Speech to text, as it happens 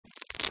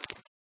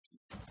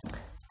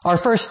Our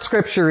first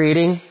scripture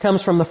reading comes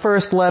from the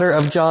first letter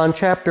of John,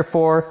 chapter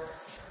 4,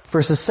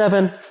 verses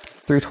 7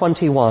 through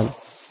 21.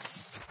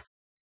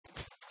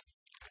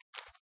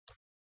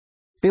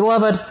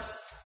 Beloved,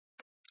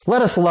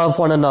 let us love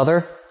one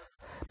another,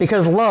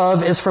 because love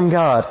is from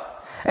God.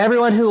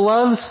 Everyone who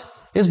loves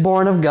is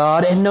born of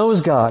God and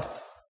knows God.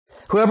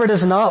 Whoever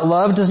does not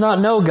love does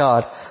not know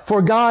God,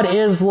 for God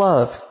is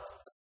love.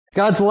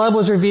 God's love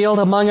was revealed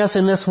among us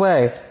in this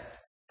way.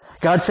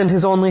 God sent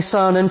His only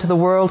Son into the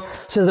world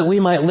so that we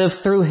might live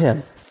through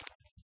Him.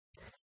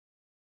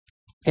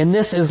 And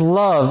this is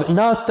love,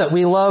 not that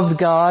we loved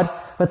God,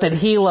 but that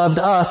He loved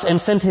us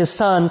and sent His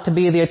Son to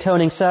be the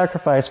atoning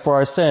sacrifice for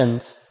our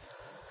sins.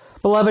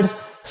 Beloved,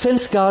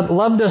 since God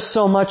loved us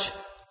so much,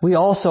 we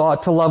also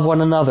ought to love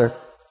one another.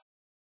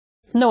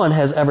 No one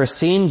has ever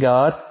seen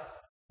God.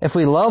 If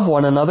we love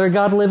one another,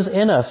 God lives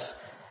in us,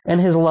 and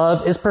His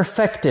love is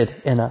perfected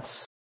in us.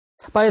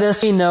 By this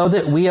we know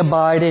that we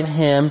abide in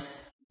Him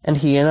and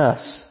He in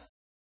us,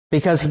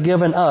 because He has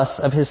given us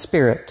of His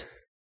Spirit.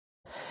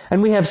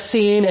 And we have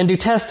seen and do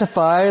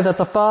testify that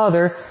the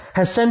Father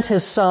has sent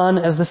His Son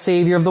as the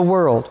Savior of the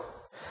world.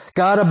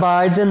 God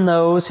abides in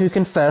those who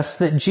confess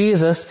that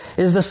Jesus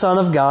is the Son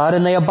of God,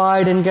 and they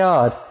abide in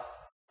God.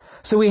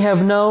 So we have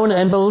known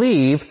and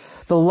believe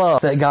the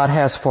love that God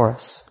has for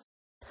us.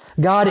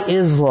 God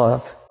is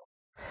love,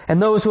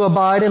 and those who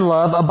abide in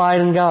love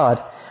abide in God,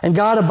 and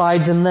God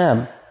abides in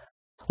them.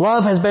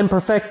 Love has been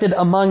perfected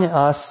among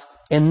us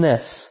in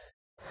this,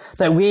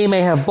 that we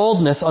may have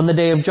boldness on the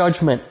day of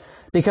judgment,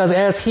 because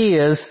as He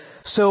is,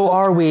 so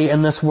are we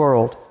in this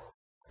world.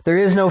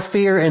 There is no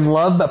fear in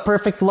love, but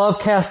perfect love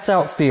casts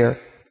out fear.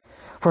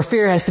 For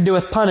fear has to do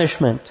with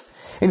punishment,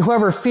 and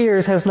whoever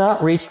fears has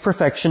not reached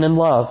perfection in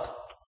love.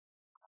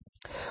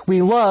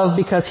 We love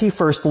because He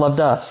first loved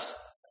us.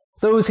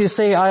 Those who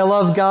say, "I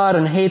love God,"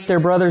 and hate their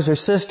brothers or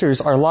sisters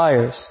are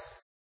liars.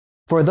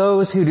 For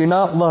those who do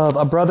not love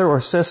a brother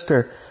or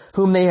sister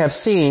whom they have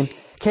seen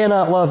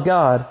cannot love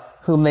God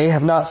whom they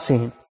have not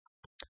seen.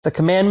 The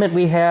commandment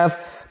we have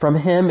from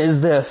Him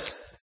is this: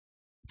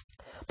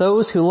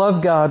 those who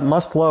love God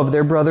must love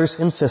their brothers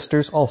and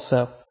sisters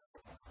also.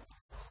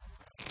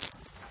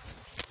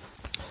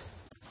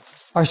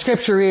 Our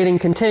scripture reading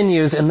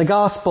continues in the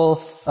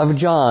Gospel of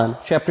John,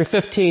 chapter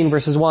 15,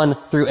 verses 1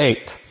 through 8.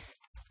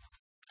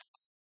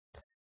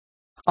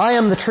 I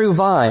am the true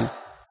vine,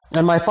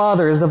 and my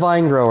Father is the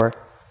vine grower.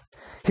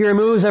 He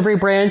removes every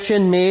branch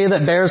in me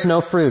that bears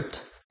no fruit.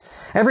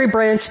 Every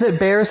branch that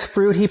bears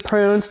fruit He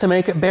prunes to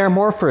make it bear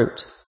more fruit.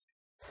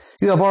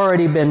 You have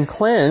already been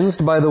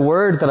cleansed by the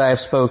word that I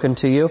have spoken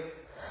to you.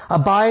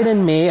 Abide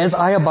in me as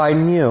I abide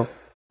in you.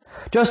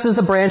 Just as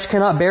the branch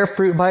cannot bear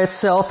fruit by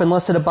itself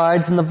unless it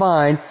abides in the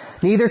vine,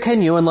 neither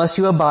can you unless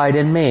you abide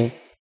in me.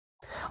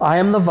 I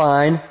am the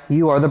vine,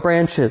 you are the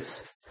branches.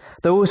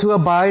 Those who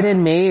abide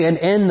in me and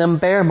in them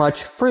bear much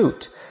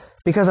fruit,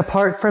 because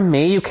apart from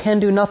me you can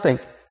do nothing.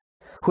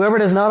 Whoever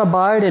does not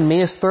abide in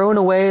me is thrown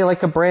away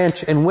like a branch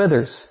and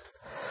withers.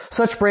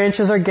 Such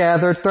branches are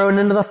gathered, thrown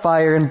into the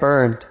fire, and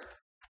burned.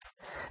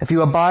 If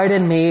you abide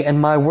in me and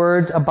my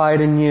words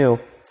abide in you,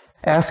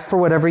 ask for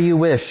whatever you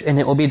wish, and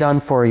it will be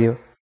done for you.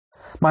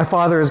 My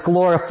Father is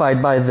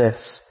glorified by this,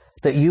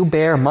 that you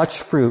bear much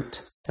fruit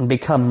and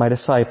become my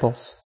disciples.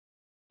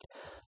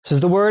 This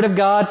is the word of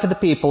God for the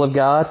people of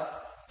God.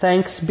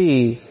 Thanks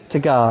be to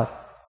God.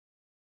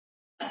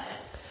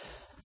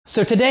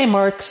 So today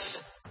marks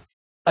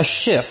a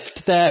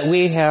shift that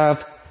we have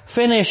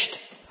finished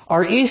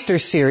our Easter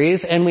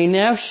series, and we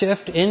now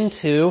shift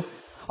into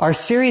our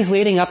series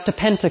leading up to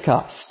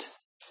Pentecost.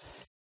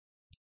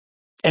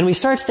 And we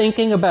start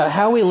thinking about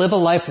how we live a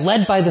life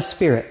led by the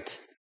Spirit.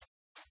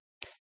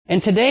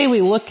 And today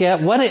we look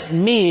at what it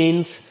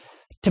means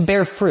to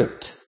bear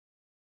fruit.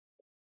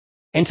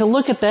 And to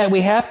look at that,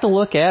 we have to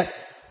look at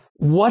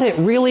what it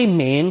really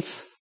means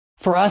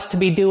for us to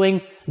be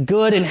doing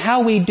good and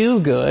how we do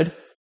good.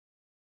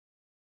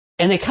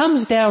 And it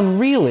comes down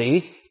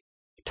really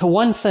to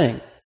one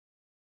thing,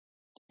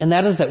 and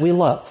that is that we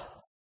love.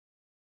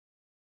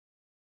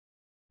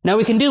 Now,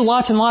 we can do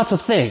lots and lots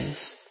of things,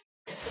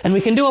 and we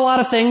can do a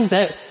lot of things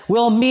that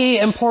will be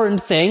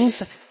important things,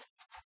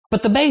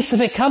 but the base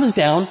of it comes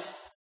down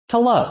to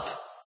love.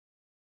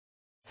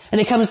 And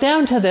it comes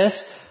down to this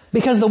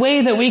because the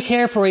way that we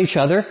care for each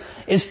other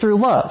is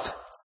through love.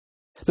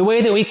 The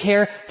way that we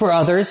care for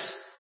others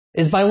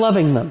is by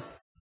loving them.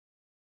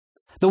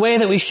 The way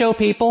that we show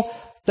people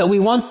that we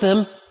want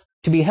them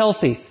to be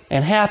healthy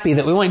and happy,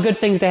 that we want good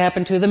things to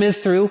happen to them, is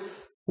through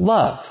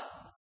love.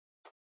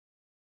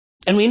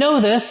 And we know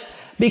this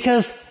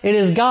because it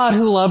is God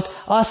who loved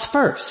us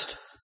first.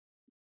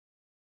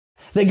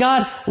 That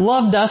God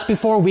loved us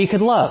before we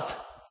could love.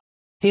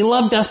 He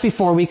loved us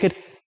before we could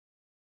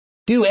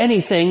do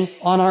anything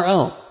on our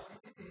own.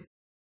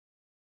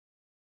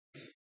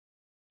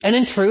 And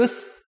in truth,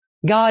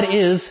 God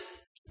is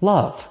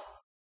love.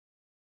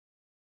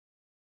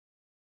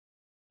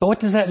 But what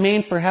does that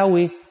mean for how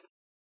we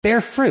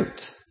bear fruit?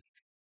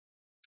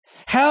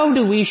 How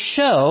do we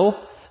show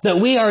that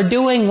we are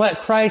doing what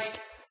Christ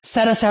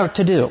set us out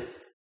to do?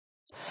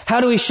 How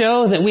do we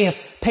show that we have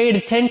paid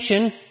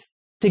attention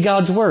to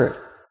God's Word?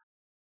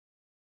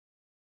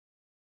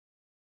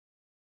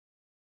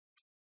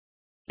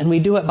 And we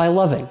do it by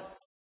loving.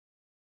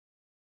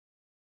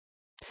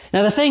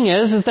 Now the thing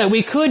is that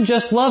we could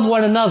just love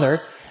one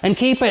another and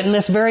keep it in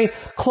this very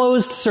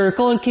closed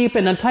circle and keep it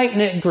in a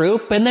tight-knit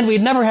group, and then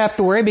we'd never have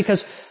to worry because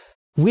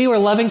we were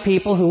loving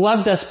people who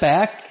loved us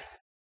back,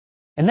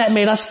 and that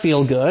made us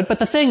feel good. But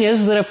the thing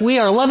is that if we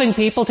are loving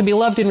people to be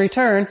loved in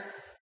return,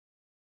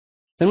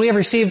 then we have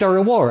received our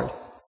reward.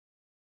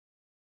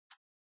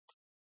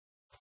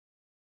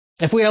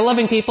 If we are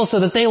loving people so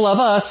that they love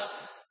us,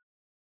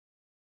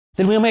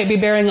 then we might be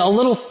bearing a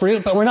little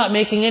fruit, but we're not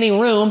making any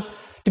room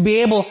to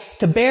be able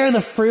to bear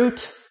the fruit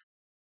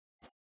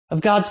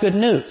of God's good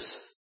news,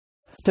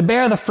 to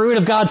bear the fruit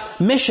of God's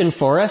mission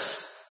for us.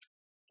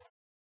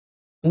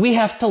 We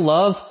have to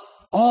love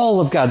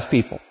all of God's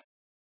people.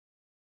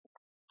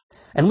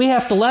 And we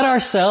have to let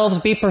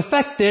ourselves be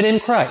perfected in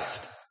Christ.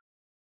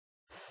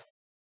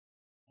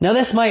 Now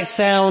this might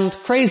sound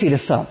crazy to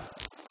some.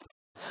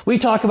 We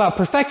talk about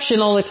perfection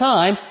all the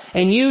time,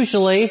 and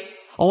usually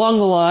along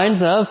the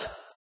lines of,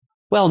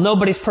 well,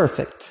 nobody's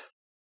perfect.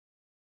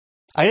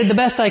 I did the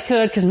best I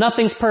could because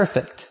nothing's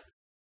perfect.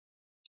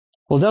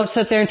 Well, don't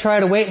sit there and try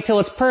to wait until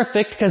it's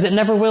perfect, because it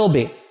never will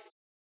be.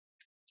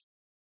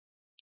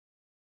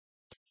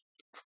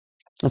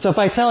 And so if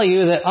I tell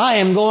you that I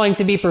am going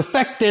to be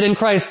perfected in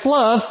Christ's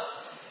love,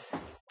 it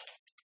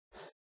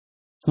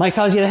might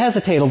cause you to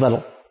hesitate a little.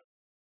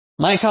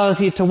 It might cause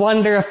you to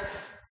wonder if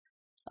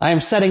I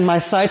am setting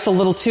my sights a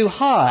little too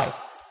high,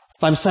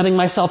 if I'm setting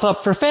myself up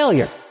for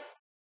failure.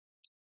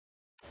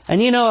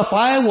 And you know, if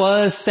I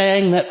was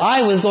saying that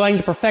I was going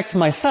to perfect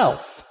myself,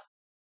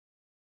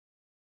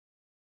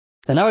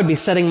 then I would be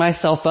setting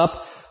myself up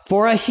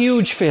for a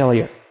huge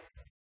failure.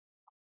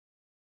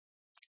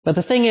 But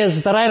the thing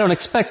is that I don't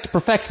expect to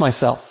perfect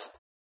myself.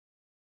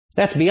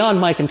 That's beyond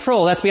my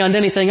control. That's beyond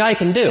anything I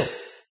can do.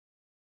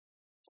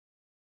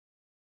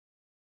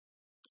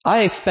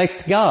 I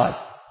expect God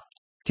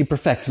to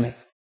perfect me.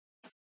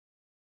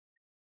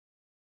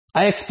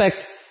 I expect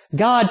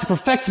God to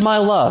perfect my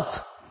love.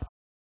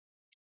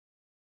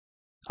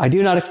 I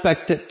do not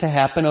expect it to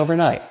happen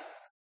overnight.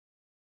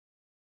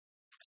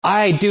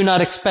 I do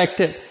not expect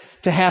it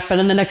to happen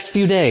in the next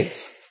few days.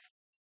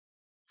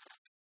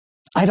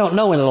 I don't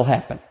know when it'll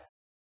happen.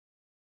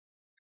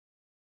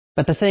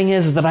 But the thing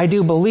is that I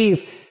do believe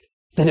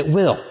that it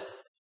will.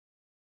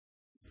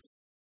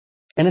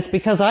 And it's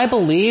because I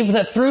believe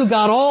that through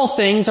God all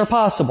things are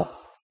possible.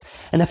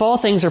 And if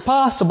all things are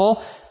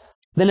possible,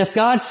 then if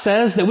God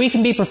says that we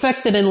can be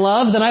perfected in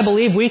love, then I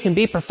believe we can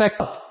be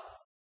perfected.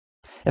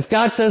 If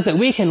God says that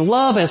we can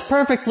love as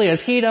perfectly as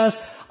He does,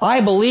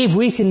 I believe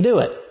we can do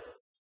it.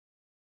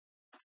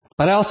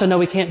 But I also know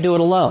we can't do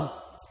it alone.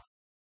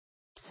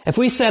 If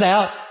we set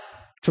out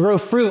to grow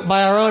fruit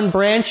by our own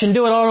branch and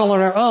do it all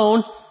on our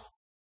own,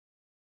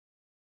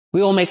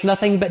 we will make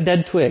nothing but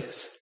dead twigs.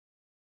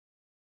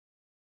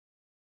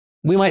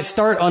 We might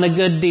start on a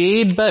good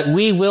deed, but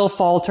we will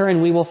falter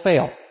and we will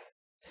fail.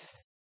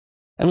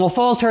 And we'll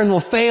falter and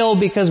we'll fail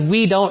because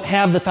we don't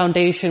have the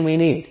foundation we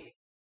need.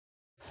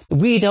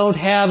 We don't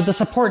have the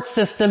support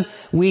system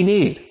we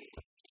need.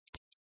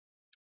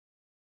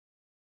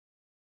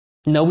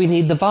 No, we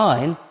need the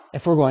vine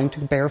if we're going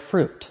to bear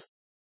fruit.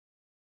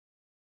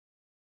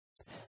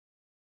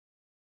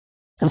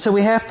 And so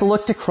we have to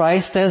look to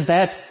Christ as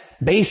that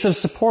base of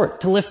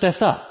support to lift us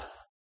up.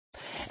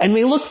 And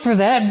we look for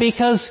that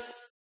because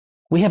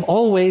we have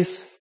always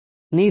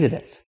needed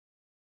it.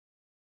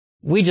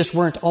 We just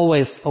weren't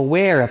always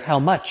aware of how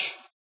much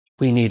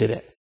we needed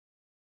it.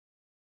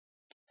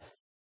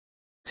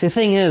 See, the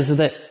thing is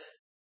that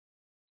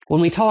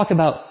when we talk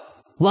about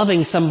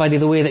loving somebody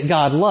the way that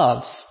God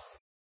loves,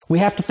 we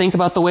have to think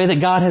about the way that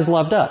God has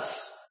loved us.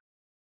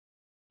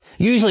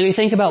 Usually we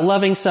think about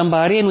loving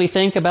somebody and we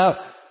think about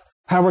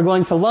how we're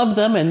going to love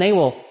them, and they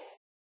will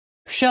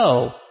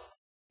show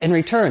in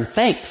return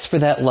thanks for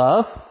that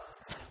love.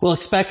 We'll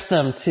expect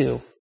them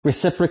to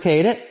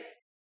reciprocate it,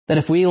 that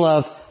if we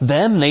love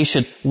them, they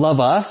should love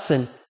us,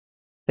 and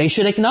they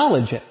should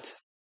acknowledge it.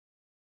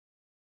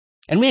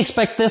 And we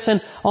expect this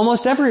in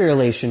almost every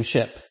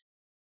relationship.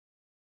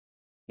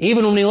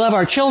 Even when we love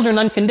our children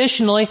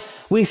unconditionally,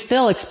 we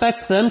still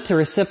expect them to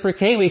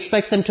reciprocate. We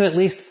expect them to at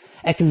least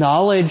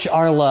acknowledge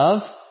our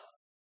love.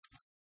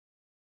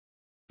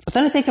 But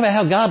then I think about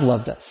how God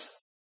loved us.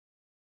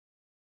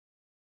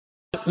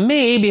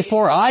 Me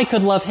before I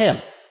could love Him.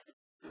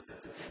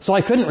 So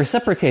I couldn't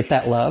reciprocate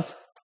that love.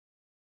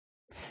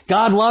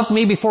 God loved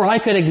me before I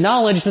could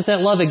acknowledge that that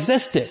love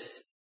existed.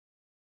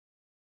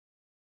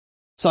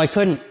 So I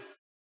couldn't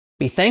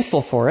be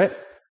thankful for it.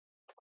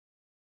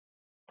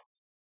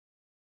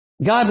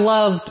 God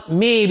loved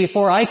me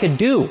before I could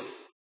do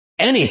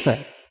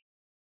anything,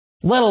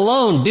 let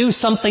alone do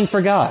something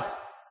for God.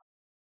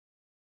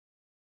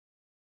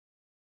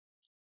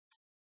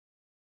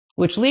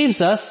 Which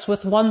leaves us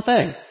with one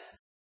thing.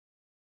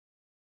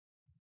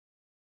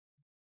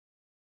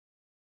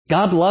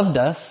 God loved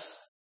us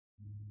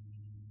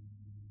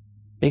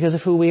because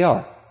of who we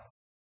are.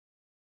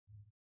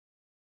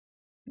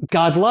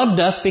 God loved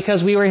us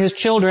because we were His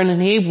children,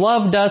 and He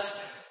loved us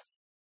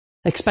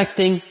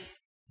expecting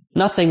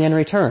nothing in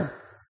return.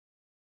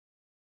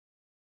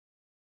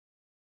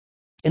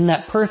 In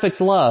that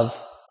perfect love,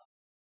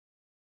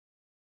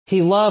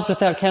 He loved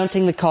without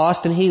counting the cost,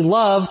 and He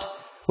loved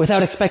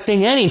without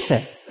expecting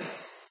anything.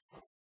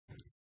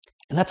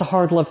 And that's a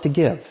hard love to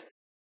give. And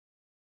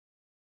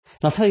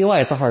I'll tell you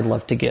why it's a hard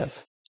love to give.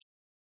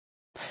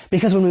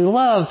 Because when we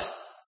love,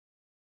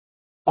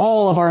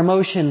 all of our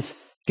emotions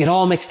get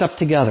all mixed up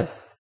together.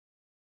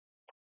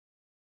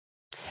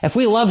 If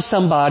we love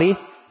somebody,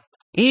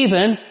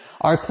 even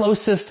our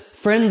closest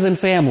friends and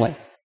family,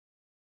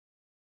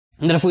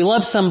 and that if we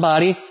love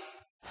somebody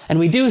and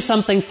we do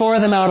something for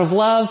them out of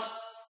love,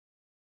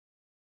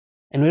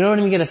 and we don't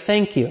even get a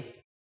thank you,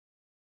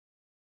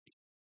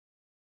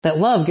 that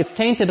love gets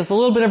tainted with a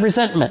little bit of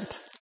resentment,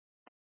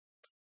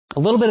 a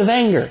little bit of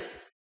anger.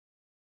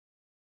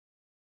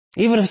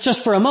 Even if it's just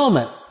for a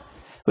moment.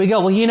 We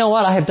go, well, you know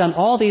what? I have done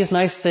all these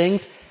nice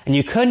things, and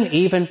you couldn't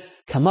even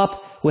come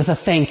up with a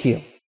thank you.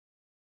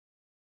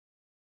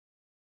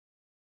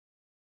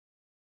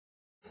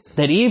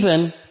 That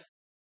even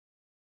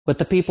with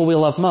the people we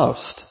love most,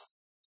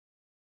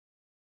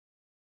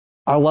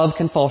 our love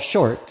can fall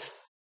short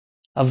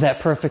of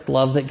that perfect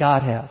love that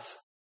God has.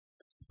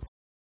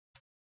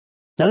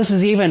 Now, this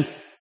is even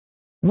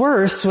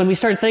worse when we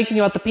start thinking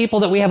about the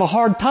people that we have a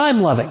hard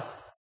time loving.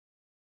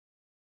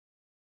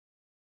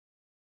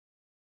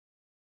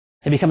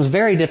 It becomes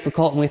very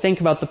difficult when we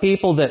think about the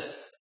people that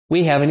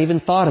we haven't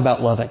even thought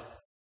about loving.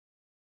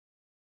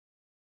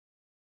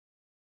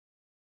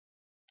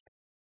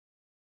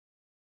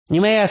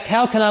 You may ask,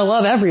 how can I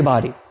love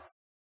everybody?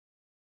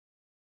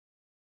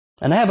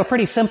 And I have a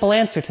pretty simple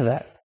answer to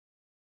that.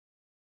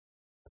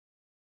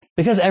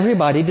 Because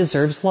everybody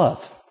deserves love.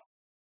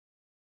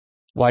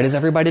 Why does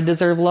everybody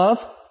deserve love?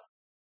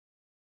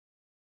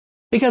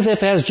 Because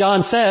if, as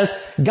John says,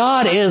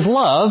 God is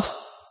love,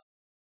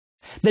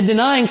 then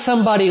denying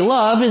somebody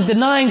love is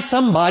denying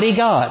somebody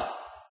God.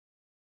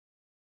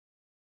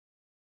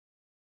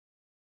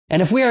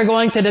 And if we are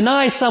going to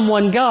deny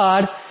someone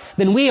God,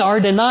 then we are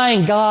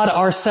denying God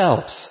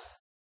ourselves.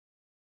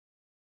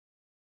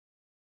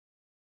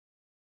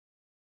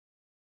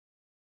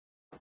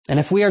 And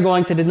if we are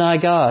going to deny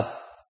God,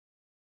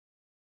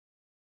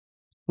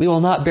 we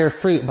will not bear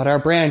fruit, but our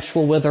branch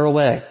will wither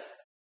away.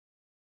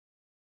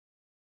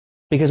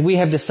 Because we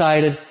have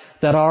decided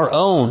that our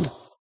own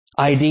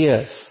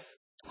ideas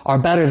are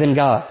better than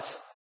God's.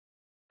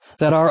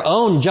 That our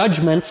own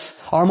judgments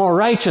are more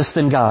righteous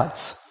than God's.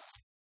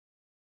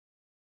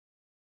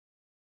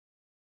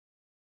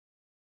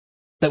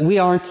 That we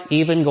aren't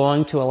even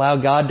going to allow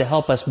God to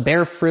help us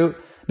bear fruit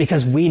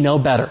because we know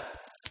better.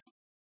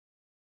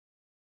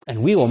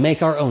 And we will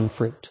make our own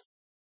fruit.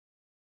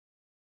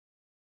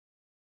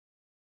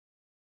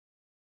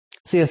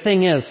 See, the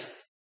thing is,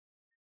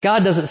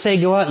 God doesn't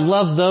say go out and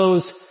love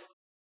those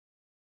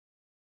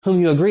whom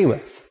you agree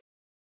with.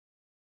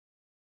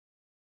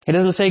 He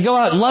doesn't say go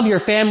out and love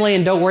your family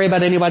and don't worry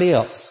about anybody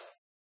else.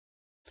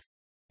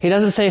 He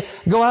doesn't say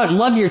go out and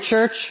love your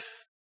church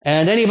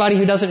and anybody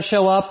who doesn't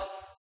show up,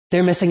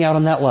 they're missing out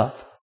on that love.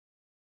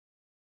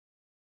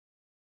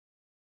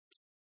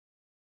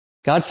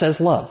 God says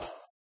love.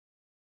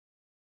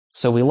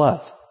 So we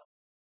love.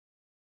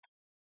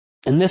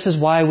 And this is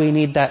why we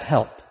need that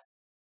help.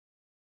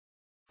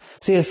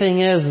 See, the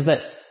thing is that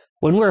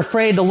when we're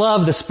afraid to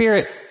love, the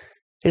Spirit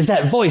is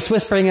that voice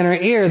whispering in our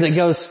ear that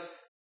goes,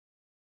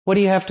 what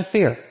do you have to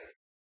fear?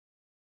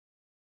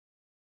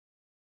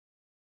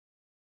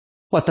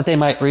 What, that they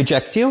might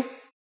reject you?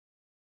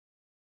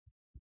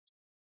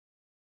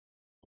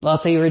 Well,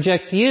 if they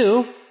reject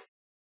you,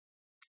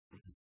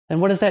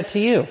 then what is that to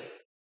you?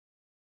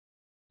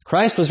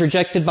 Christ was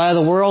rejected by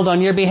the world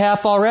on your behalf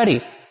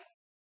already.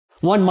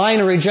 One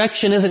minor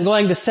rejection isn't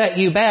going to set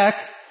you back,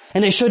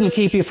 and it shouldn't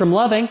keep you from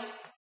loving.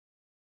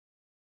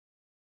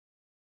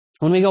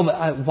 When we go,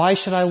 why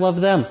should I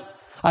love them?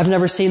 I've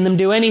never seen them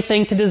do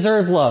anything to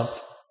deserve love.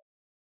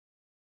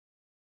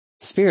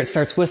 The Spirit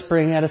starts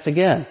whispering at us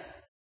again.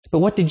 But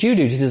what did you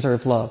do to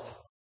deserve love?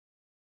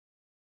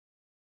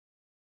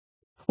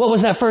 What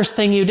was that first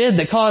thing you did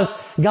that caused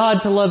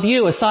God to love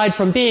you aside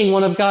from being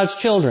one of God's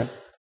children?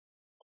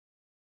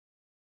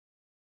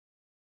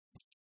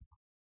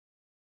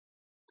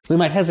 We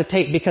might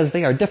hesitate because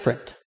they are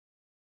different.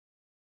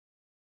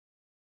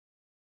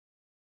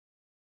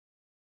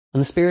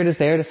 And the Spirit is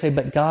there to say,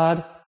 but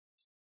God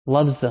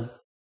loves them.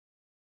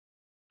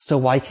 So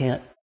why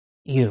can't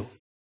you?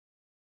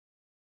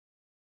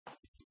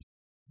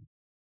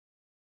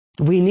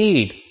 We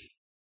need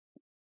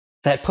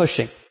that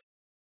pushing.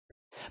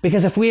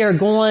 Because if we are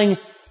going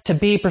to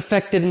be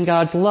perfected in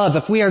God's love,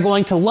 if we are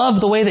going to love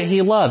the way that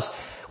He loves,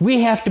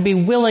 we have to be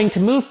willing to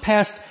move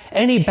past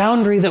any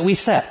boundary that we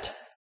set.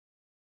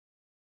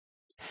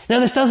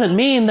 Now, this doesn't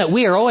mean that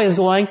we are always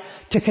going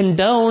to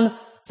condone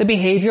the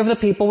behavior of the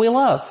people we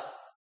love.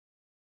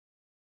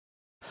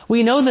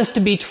 We know this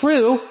to be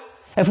true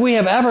if we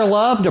have ever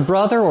loved a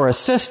brother or a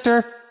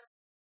sister,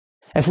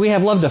 if we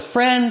have loved a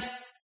friend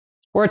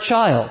or a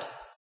child,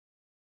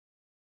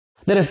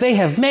 that if they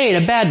have made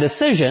a bad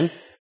decision,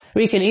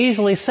 we can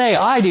easily say,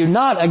 I do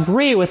not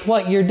agree with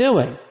what you're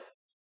doing.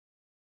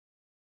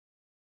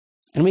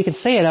 And we can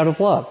say it out of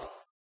love.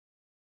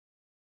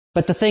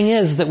 But the thing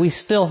is that we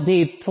still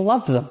need to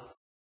love them.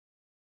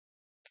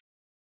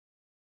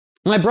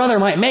 My brother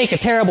might make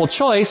a terrible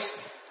choice,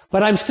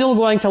 but I'm still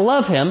going to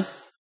love him.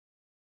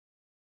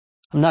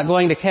 I'm not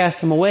going to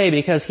cast him away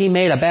because he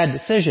made a bad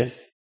decision.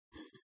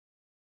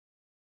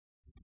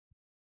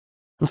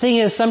 The thing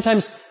is,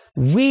 sometimes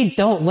we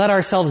don't let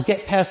ourselves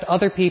get past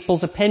other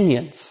people's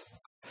opinions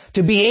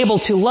to be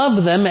able to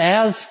love them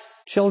as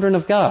children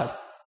of God,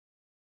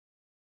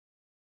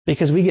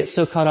 because we get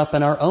so caught up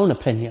in our own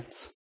opinions.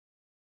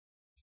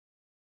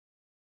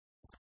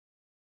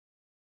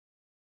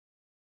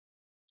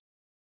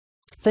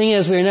 The thing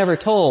is, we are never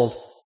told,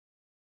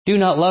 do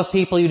not love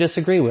people you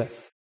disagree with.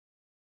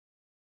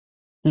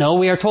 No,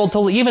 we are told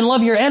to even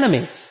love your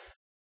enemies.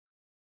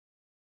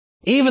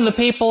 Even the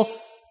people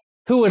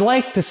who would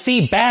like to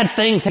see bad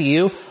things to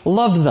you,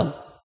 love them.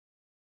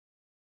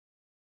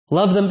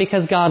 Love them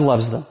because God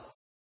loves them.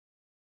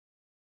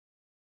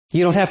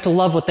 You don't have to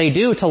love what they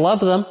do to love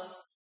them.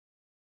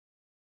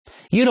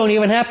 You don't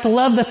even have to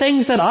love the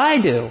things that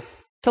I do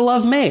to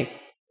love me.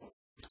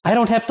 I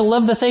don't have to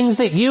love the things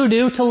that you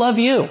do to love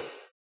you.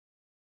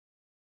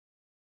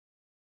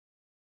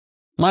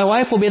 My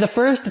wife will be the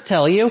first to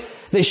tell you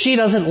that she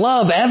doesn't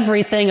love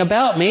everything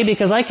about me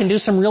because I can do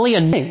some really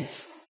annoying things.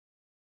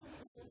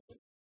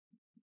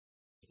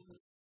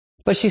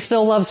 But she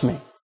still loves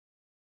me.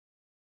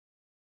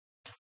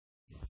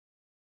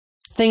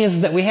 The thing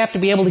is that we have to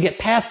be able to get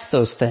past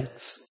those things.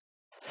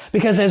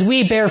 Because as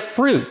we bear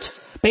fruit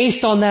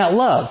based on that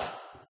love,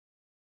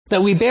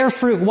 that we bear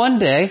fruit one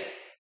day,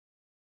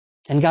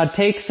 and God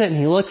takes it and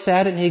He looks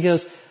at it and He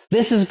goes,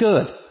 this is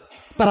good,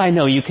 but I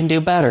know you can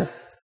do better.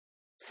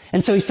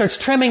 And so He starts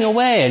trimming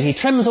away, and He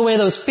trims away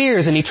those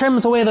fears, and He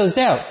trims away those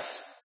doubts.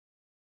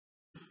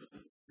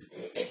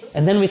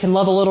 And then we can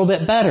love a little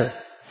bit better.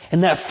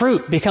 And that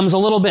fruit becomes a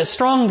little bit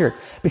stronger,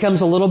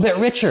 becomes a little bit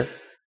richer.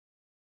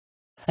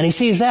 And He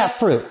sees that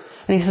fruit,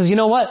 and He says, you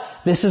know what?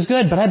 This is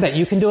good, but I bet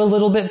you can do a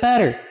little bit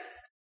better.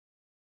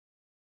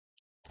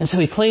 And so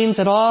He cleans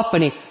it off,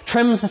 and He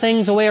trims the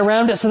things away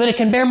around it so that it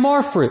can bear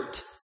more fruit.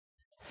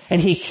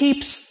 And He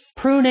keeps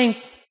pruning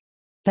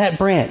that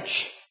branch.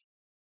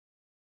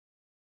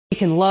 We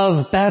can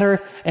love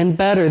better and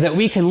better, that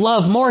we can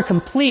love more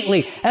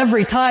completely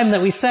every time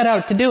that we set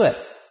out to do it.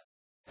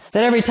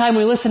 That every time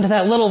we listen to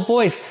that little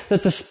voice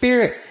that the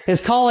Spirit is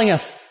calling us,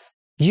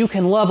 you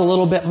can love a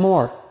little bit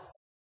more.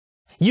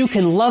 You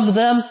can love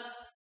them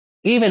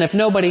even if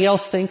nobody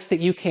else thinks that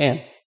you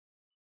can.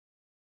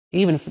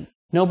 Even if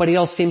nobody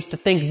else seems to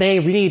think they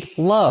need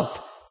love.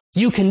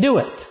 You can do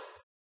it.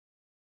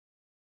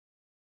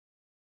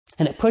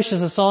 And it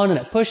pushes us on and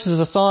it pushes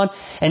us on.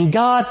 And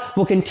God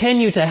will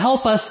continue to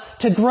help us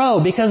to grow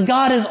because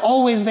God is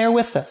always there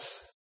with us.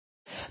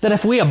 That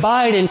if we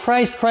abide in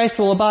Christ, Christ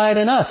will abide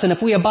in us. And if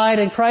we abide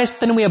in Christ,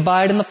 then we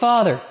abide in the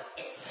Father.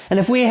 And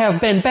if we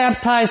have been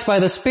baptized by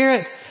the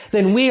Spirit,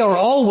 then we are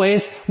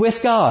always with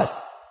God.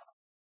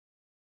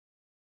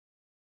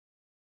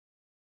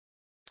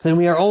 Then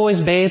we are always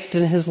bathed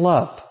in His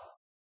love,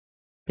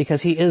 because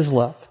He is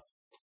love.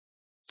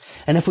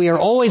 And if we are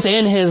always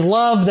in His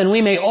love, then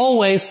we may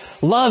always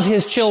love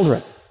His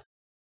children.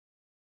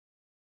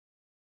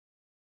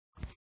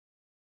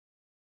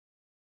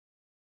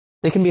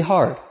 It can be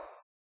hard.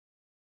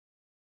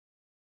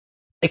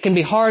 It can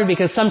be hard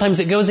because sometimes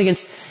it goes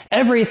against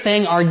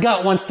everything our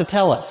gut wants to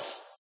tell us.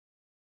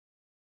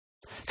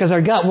 Because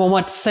our gut will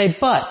want to say,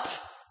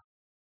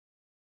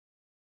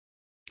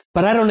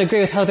 but I don't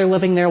agree with how they're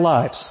living their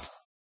lives.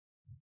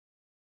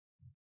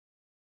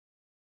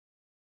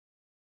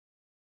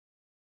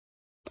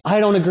 I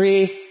don't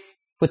agree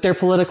with their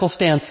political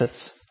stances.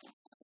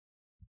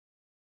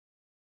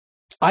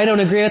 I don't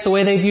agree with the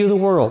way they view the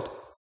world.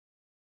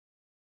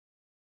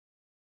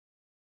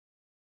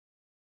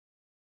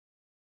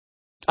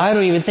 I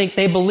don't even think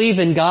they believe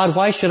in God.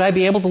 Why should I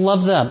be able to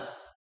love them?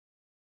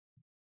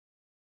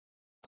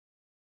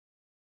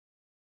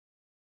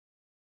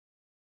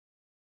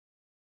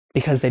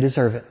 Because they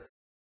deserve it.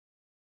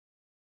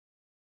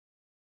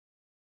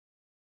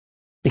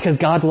 Because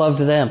God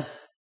loved them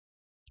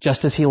just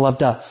as He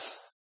loved us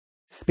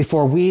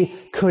before we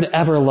could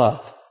ever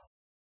love.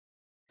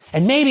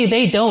 And maybe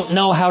they don't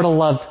know how to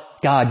love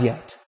God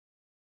yet.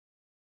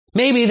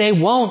 Maybe they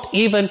won't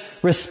even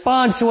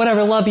respond to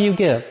whatever love you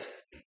give.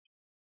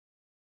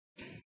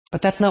 But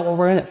that's not what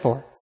we're in it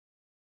for.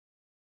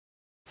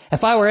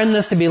 If I were in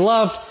this to be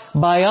loved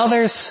by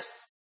others,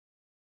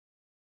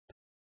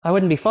 I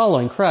wouldn't be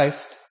following Christ.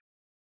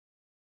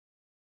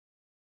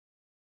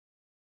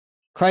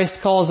 Christ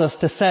calls us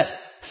to set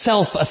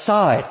self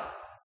aside,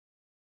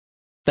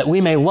 that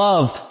we may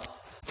love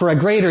for a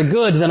greater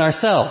good than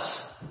ourselves.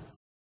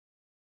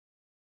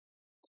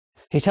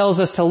 He tells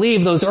us to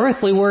leave those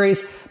earthly worries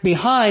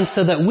behind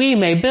so that we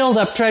may build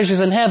up treasures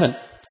in heaven.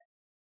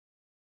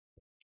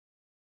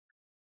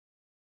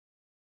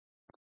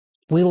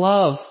 We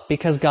love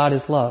because God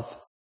is love.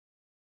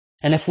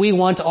 And if we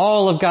want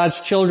all of God's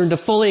children to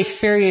fully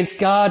experience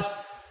God,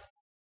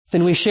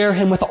 then we share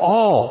Him with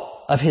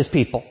all of His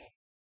people.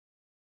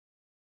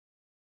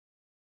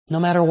 No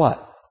matter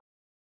what.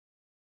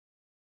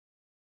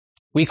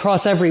 We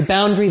cross every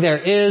boundary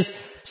there is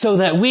so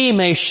that we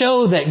may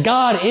show that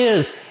God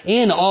is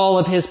in all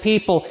of His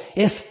people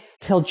if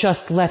He'll just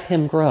let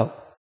Him grow.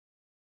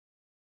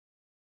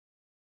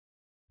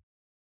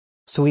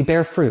 So we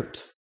bear fruit.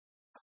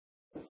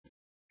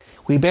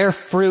 We bear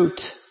fruit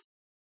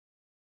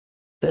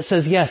that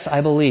says, yes,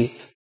 I believe.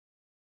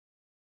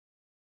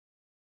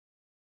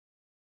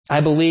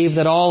 I believe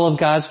that all of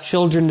God's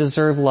children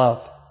deserve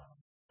love.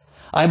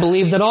 I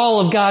believe that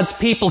all of God's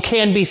people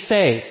can be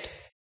saved.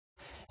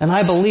 And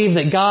I believe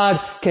that God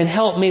can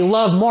help me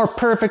love more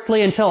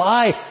perfectly until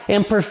I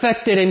am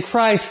perfected in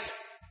Christ.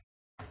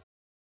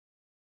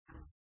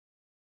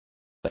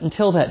 But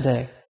until that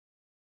day,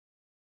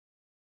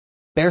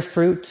 bear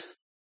fruit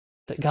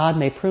that God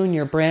may prune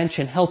your branch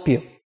and help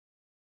you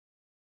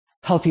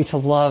to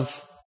love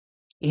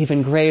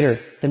even greater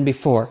than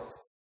before.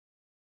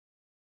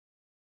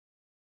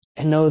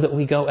 And know that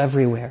we go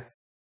everywhere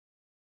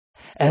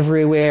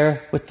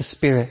with the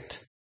Spirit.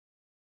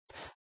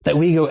 That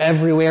we go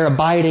everywhere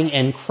abiding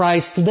in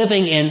Christ,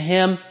 living in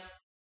Him.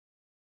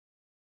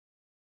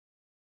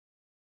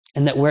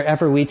 And that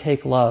wherever we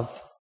take love,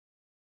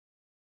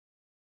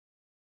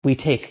 we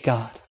take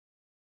God.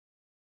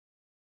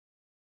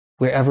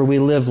 Wherever we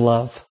live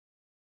love,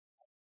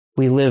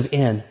 we live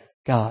in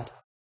God.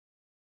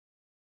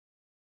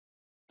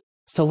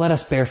 So let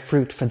us bear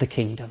fruit for the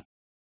kingdom.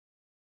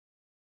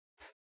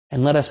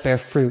 And let us bear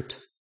fruit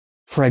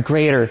for a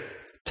greater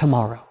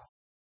tomorrow.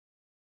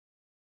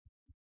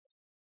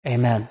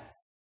 Amen.